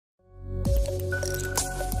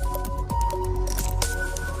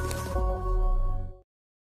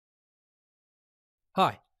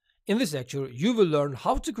Hi, in this lecture you will learn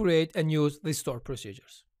how to create and use the stored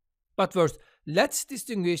procedures. But first, let's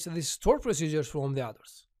distinguish the stored procedures from the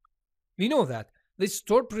others. We know that the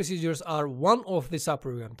stored procedures are one of the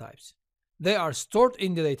subprogram types. They are stored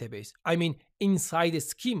in the database, inside a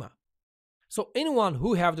schema. So anyone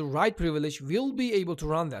who have the right privilege will be able to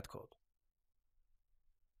run that code.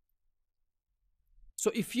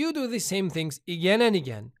 So if you do the same things again and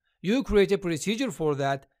again, you create a procedure for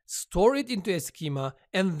that, store it into a schema,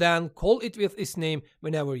 and then call it with its name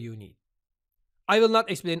whenever you need. I will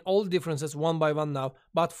not explain all the differences one by one now,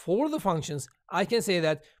 but for the functions, I can say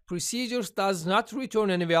that procedures does not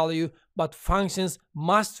return any value, but functions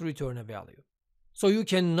must return a value. So you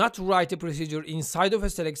cannot write a procedure inside of a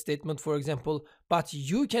select statement, for example, but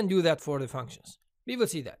you can do that for the functions. We will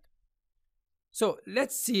see that. So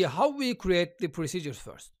let's see how we create the procedures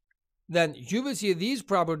first. Then you will see these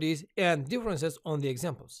properties and differences on the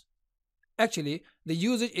examples. Actually, the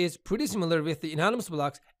usage is pretty similar with the anonymous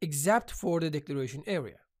blocks except for the declaration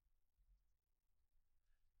area.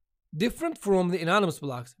 Different from the anonymous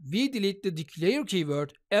blocks, we delete the declare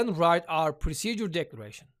keyword and write our procedure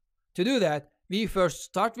declaration. To do that, we first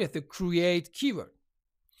start with the create keyword.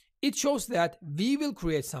 It shows that we will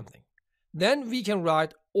create something. Then we can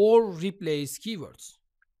write or replace keywords.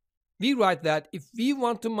 We write that if we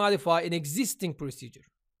want to modify an existing procedure.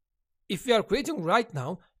 If we are creating right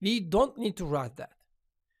now, we don't need to write that.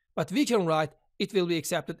 But we can write it will be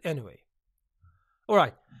accepted anyway.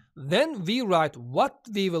 Alright, then we write what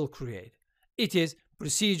we will create. It is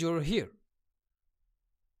procedure here.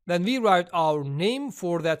 Then we write our name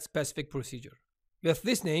for that specific procedure. With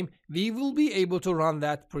this name, we will be able to run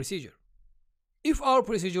that procedure. If our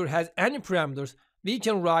procedure has any parameters, we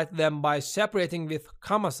can write them by separating with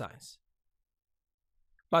comma signs.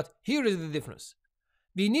 But here is the difference.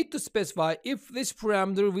 We need to specify if this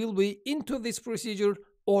parameter will be into this procedure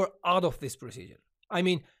or out of this procedure.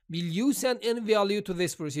 Will you send any value to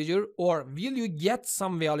this procedure or will you get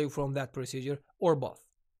some value from that procedure or both?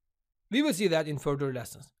 We will see that in further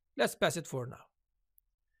lessons. Let's pass it for now.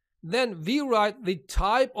 Then we write the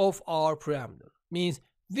type of our parameter, means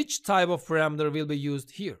which type of parameter will be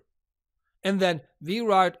used here. And then we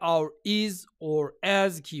write our is or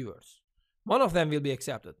as keywords. One of them will be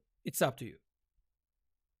accepted. It's up to you.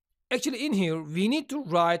 Actually, in here, we need to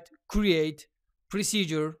write create,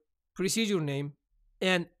 procedure, procedure name,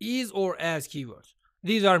 and is or as keywords.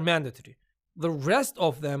 These are mandatory. The rest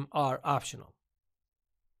of them are optional.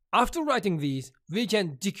 After writing these, we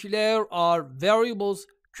can declare our variables,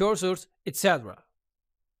 cursors, etc.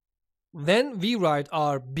 Then we write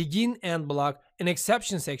our begin end block and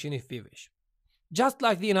exception section if we wish. Just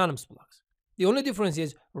like the anonymous blocks. The only difference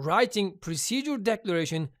is writing procedure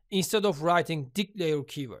declaration instead of writing declare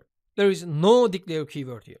keyword. There is no declare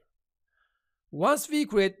keyword here. Once we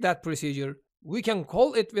create that procedure, we can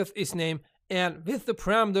call it with its name and with the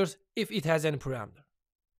parameters if it has any parameter.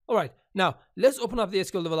 Alright, now let's open up the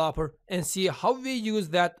SQL developer and see how we use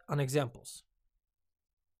that on examples.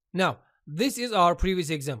 Now, this is our previous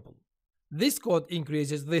example. This code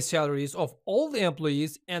increases the salaries of all the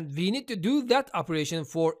employees and we need to do that operation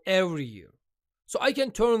for every year. So I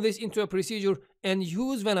can turn this into a procedure and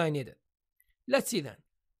use when I need it. Let's see then.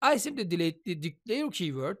 I simply delete the declare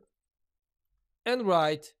keyword and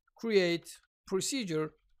write create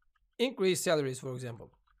procedure increase salaries, for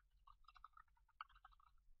example.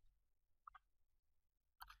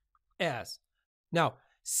 As. Now,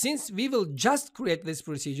 since we will just create this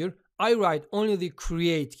procedure, I write only the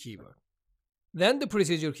create keyword. Then the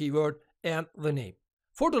procedure keyword and the name.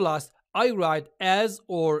 For the last, I write as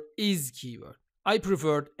or is keyword. I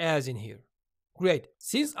preferred as in here. Great.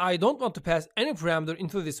 Since I don't want to pass any parameter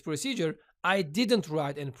into this procedure, I didn't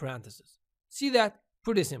write any parentheses. See that?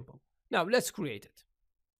 Pretty simple. Now let's create it.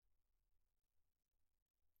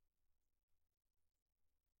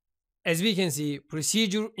 As we can see,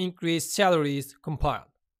 procedure increase salaries compiled.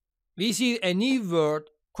 We see a new word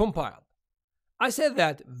compiled. I said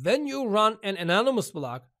that when you run an anonymous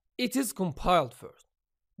block, it is compiled first.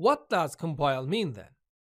 What does compile mean then?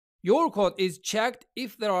 Your code is checked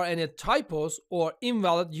if there are any typos or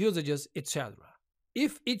invalid usages, etc.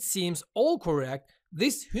 If it seems all correct,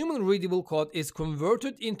 this human readable code is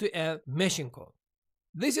converted into a machine code.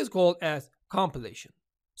 This is called as compilation.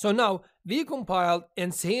 So now we compiled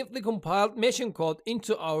and saved the compiled machine code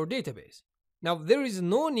into our database. Now there is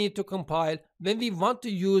no need to compile when we want to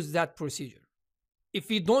use that procedure. If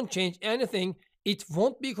we don't change anything, it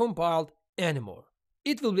won't be compiled anymore.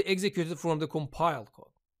 It will be executed from the compiled code.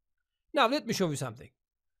 Now let me show you something.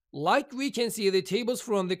 Like we can see the tables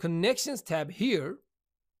from the connections tab here,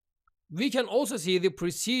 we can also see the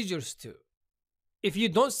procedures too. If you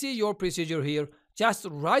don't see your procedure here, just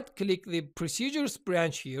right-click the procedures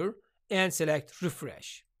branch here and select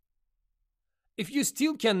refresh. If you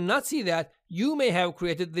still cannot see that, you may have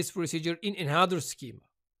created this procedure in another schema.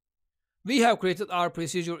 We have created our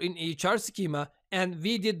procedure in HR schema and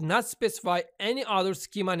we did not specify any other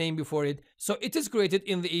schema name before it, so it is created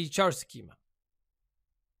in the HR schema.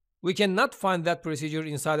 We cannot find that procedure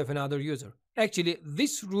inside of another user. Actually,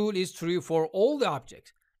 this rule is true for all the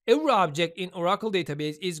objects. Every object in Oracle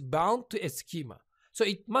database is bound to a schema. So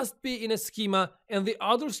it must be in a schema and the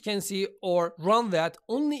others can see or run that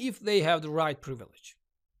only if they have the right privilege.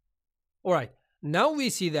 Alright, now we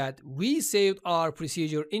see that we saved our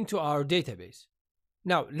procedure into our database.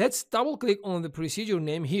 Now let's double click on the procedure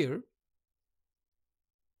name here.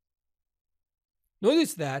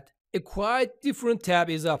 Notice that a quite different tab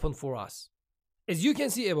is open for us. As you can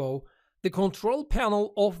see above, the control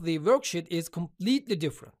panel of the worksheet is completely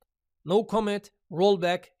different. No commit,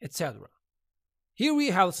 rollback, etc. Here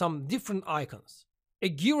we have some different icons, a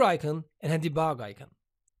gear icon and a debug icon.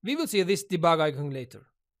 We will see this debug icon later,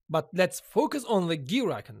 but let's focus on the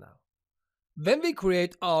gear icon now. When we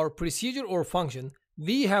create our procedure or function,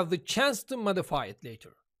 we have the chance to modify it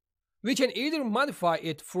later. We can either modify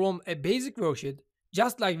it from a basic worksheet,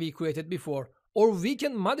 just like we created before, or we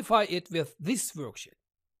can modify it with this worksheet.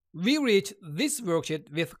 We reach this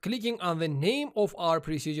worksheet with clicking on the name of our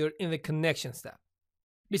procedure in the Connections tab.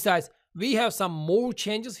 Besides, we have some more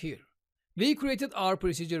changes here. We created our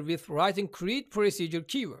procedure with writing create procedure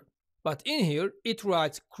keyword, but in here it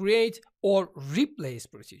writes create or replace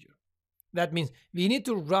procedure. That means we need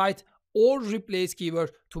to write or replace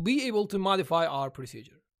keyword to be able to modify our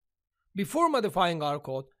procedure. Before modifying our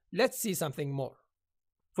code, let's see something more.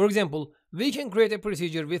 For example, we can create a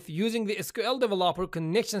procedure with using the SQL Developer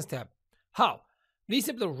Connections tab. How? We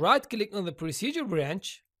simply right-click on the procedure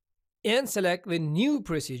branch and select the new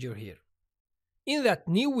procedure here. In that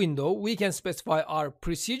new window, we can specify our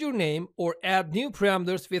procedure name or add new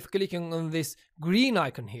parameters with clicking on this green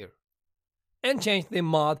icon here and change the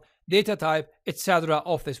mod, data type, etc.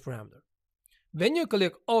 of this parameter. When you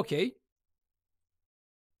click OK,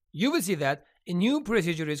 you will see that a new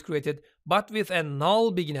procedure is created but with a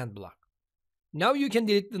null begin end block. Now you can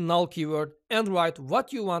delete the null keyword and write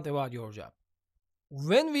what you want about your job.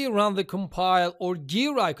 When we run the compile or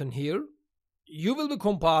gear icon here, you will be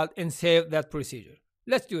compiled and save that procedure.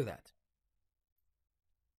 Let's do that.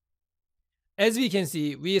 As we can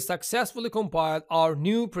see, we successfully compiled our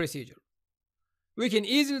new procedure. We can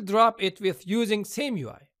easily drop it with using same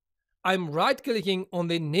UI. I'm right-clicking on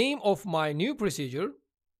the name of my new procedure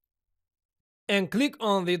and click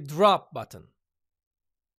on the drop button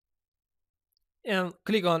and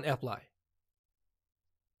click on apply.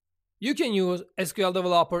 You can use SQL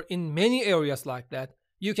Developer in many areas like that.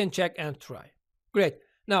 You can check and try. Great.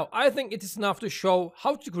 Now I think it is enough to show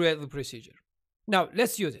how to create the procedure. Now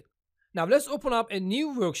let's use it. Now let's open up a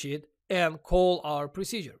new worksheet and call our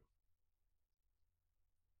procedure.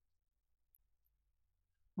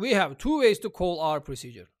 We have two ways to call our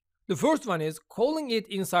procedure. The first one is calling it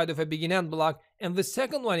inside of a begin end block, and the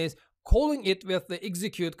second one is calling it with the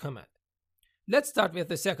execute command. Let's start with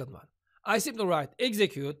the second one. I simply write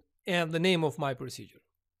execute and the name of my procedure.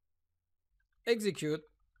 Execute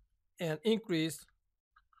and increase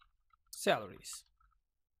salaries.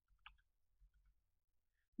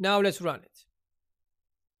 Now let's run it.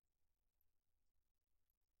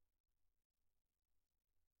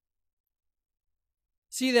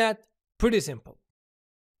 See that? Pretty simple.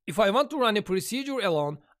 If I want to run a procedure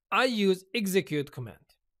alone, I use execute command.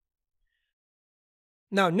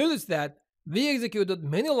 Now notice that we executed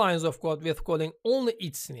many lines of code with calling only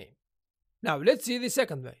its name. Now let's see the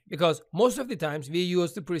second way, because most of the times we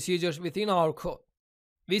use the procedures within our code.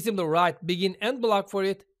 We simply write begin end block for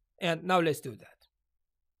it, and now let's do that.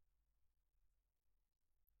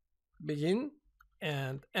 Begin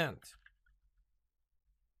and end.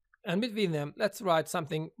 And between them, let's write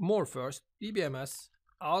something more first. dbms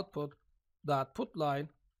output.putLine.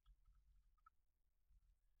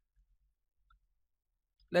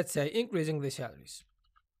 Let's say increasing the salaries.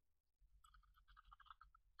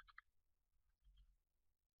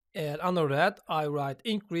 And under that, I write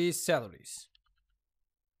increase salaries.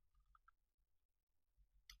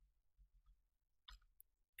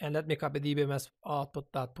 And let me copy dbms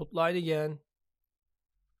output.putLine again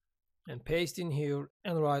and paste in here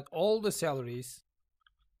and write all the salaries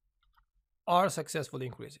are successfully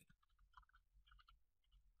increased.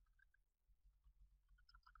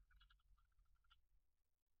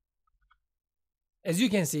 As you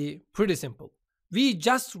can see, pretty simple. We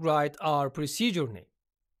just write our procedure name.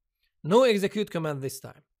 No execute command this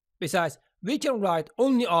time. Besides, we can write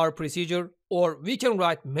only our procedure, or we can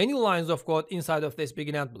write many lines of code inside of this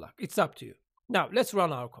begin end block. It's up to you. Now let's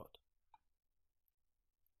run our code.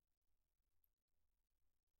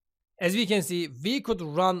 As we can see, we could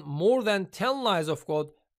run more than 10 lines of code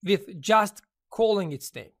with just calling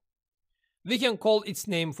its name. We can call its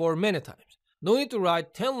name for many times. No need to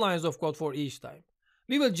write 10 lines of code for each time.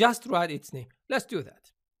 We will just write its name. Let's do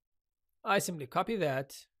that. I simply copy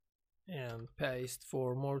that and paste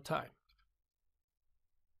for more time.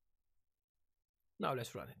 Now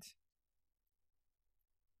let's run it.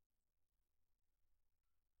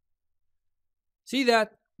 See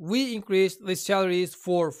that we increased the salaries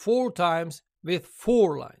for 4 times with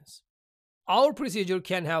 4 lines. Our procedure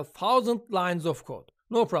can have 1,000 lines of code,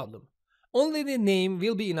 no problem. Only the name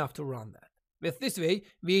will be enough to run that. With this way,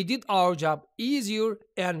 we did our job easier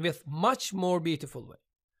and with much more beautiful way.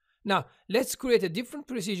 Now, let's create a different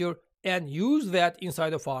procedure and use that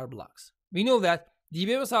inside of our blocks. We know that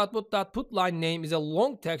dbmsoutput.putLine name is a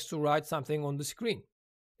long text to write something on the screen.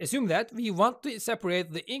 Assume that we want to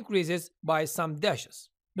separate the increases by some dashes.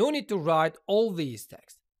 No need to write all these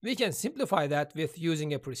text. We can simplify that with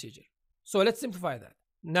using a procedure. So let's simplify that.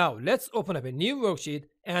 Now let's open up a new worksheet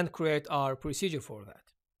and create our procedure for that.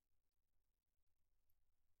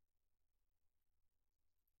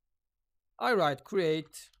 I write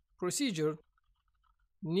create procedure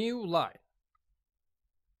new line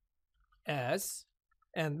as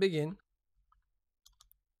and begin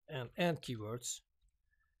and end keywords,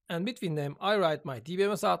 and between them I write my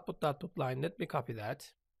dbmsoutput.putLine. Let me copy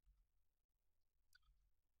that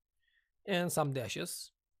and some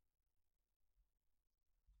dashes.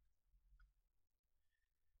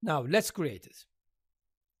 Now let's create it.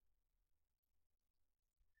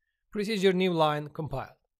 Procedure new line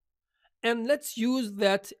compile. And let's use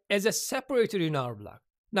that as a separator in our block.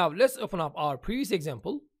 Now let's open up our previous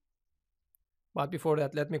example. But before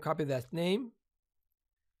that, let me copy that name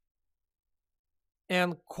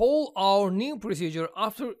and call our new procedure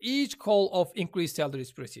after each call of increased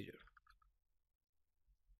salaries procedure.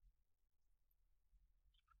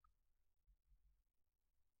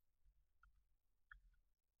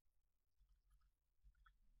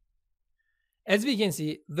 As we can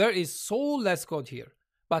see, there is so less code here,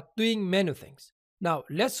 but doing many things. Now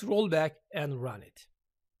let's roll back and run it.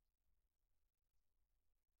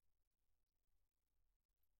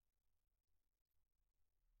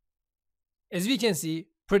 As we can see,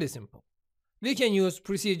 pretty simple. We can use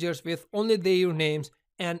procedures with only their names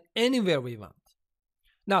and anywhere we want.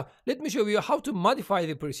 Now let me show you how to modify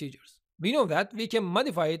the procedures. We know that we can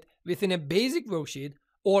modify it within a basic worksheet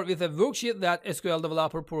or with a worksheet that SQL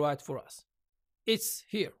developer provides for us. It's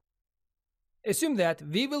here. Assume that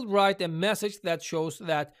we will write a message that shows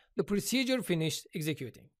that the procedure finished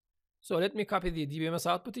executing. So let me copy the dbms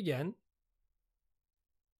output again.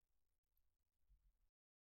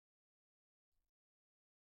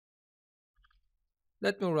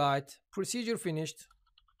 Let me write procedure finished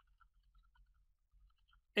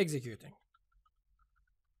executing.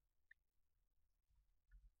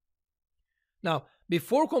 Now,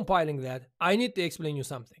 before compiling that, I need to explain you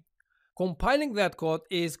something. Compiling that code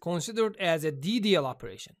is considered as a DDL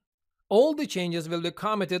operation. All the changes will be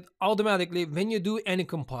committed automatically when you do any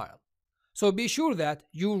compile. So be sure that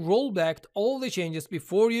you roll back all the changes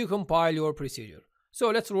before you compile your procedure. So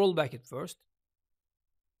let's roll back it first.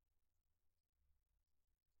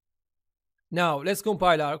 Now let's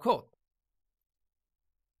compile our code.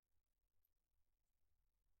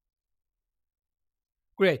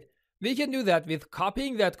 Great. We can do that with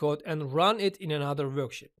copying that code and run it in another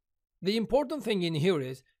worksheet. The important thing in here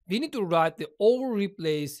is we need to write the or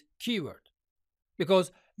replace keyword,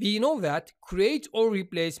 because we know that create or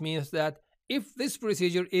replace means that if this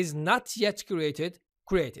procedure is not yet created,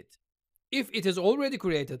 create it. If it is already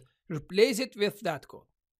created, replace it with that code.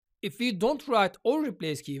 If we don't write or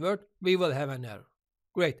replace keyword, we will have an error.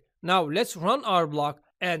 Great. Now let's run our block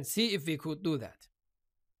and see if we could do that.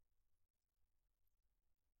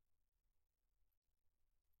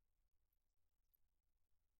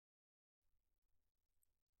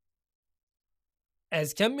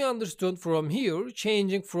 As can be understood from here,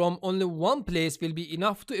 changing from only one place will be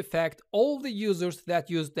enough to affect all the users that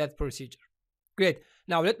use that procedure. Great.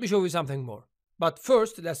 Now let me show you something more. But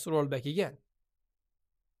first, let's roll back again.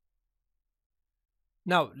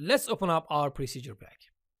 Now let's open up our procedure back.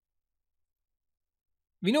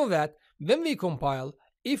 We know that when we compile,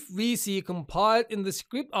 if we see compiled in the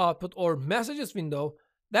script output or messages window,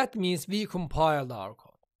 that means we compiled our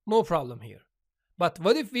code. No problem here. But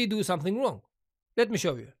what if we do something wrong? Let me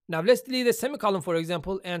show you. Now let's delete a semicolon, for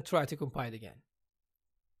example, and try to compile again.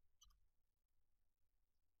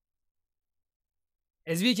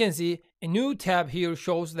 As we can see, a new tab here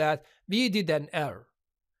shows that we did an error.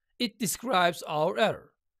 It describes our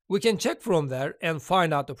error. We can check from there and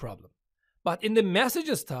find out the problem. But in the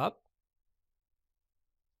Messages tab,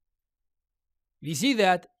 we see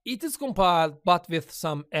that it is compiled but with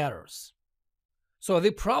some errors. So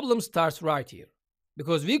the problem starts right here,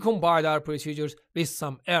 because we compiled our procedures with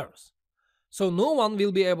some errors. So no one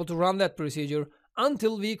will be able to run that procedure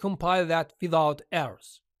until we compile that without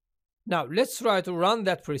errors. Now let's try to run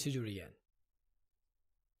that procedure again.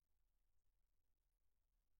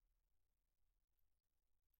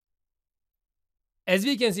 As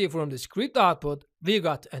we can see from the script output, we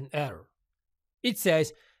got an error. It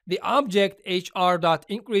says the object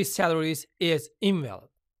hr.increaseSalaries is invalid.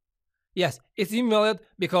 Yes, it's invalid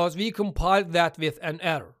because we compiled that with an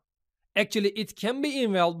error. Actually, it can be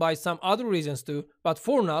invalid by some other reasons too, but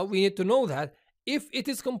for now we need to know that if it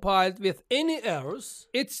is compiled with any errors,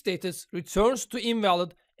 its status returns to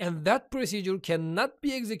invalid and that procedure cannot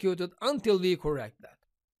be executed until we correct that.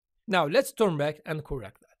 Now let's turn back and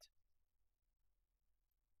correct that.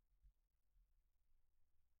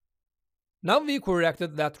 Now we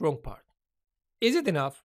corrected that wrong part. Is it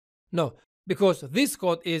enough? No, because this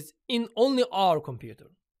code is in only our computer.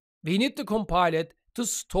 We need to compile it to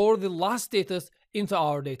store the last status into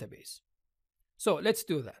our database. So let's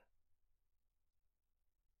do that.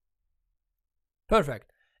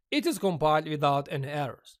 Perfect. It is compiled without any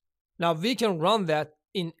errors. Now we can run that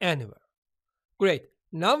in anywhere. Great.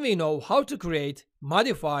 Now we know how to create,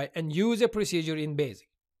 modify, and use a procedure in BASIC.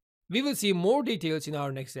 We will see more details in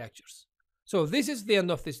our next lectures. So this is the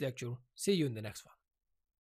end of this lecture. See you in the next one.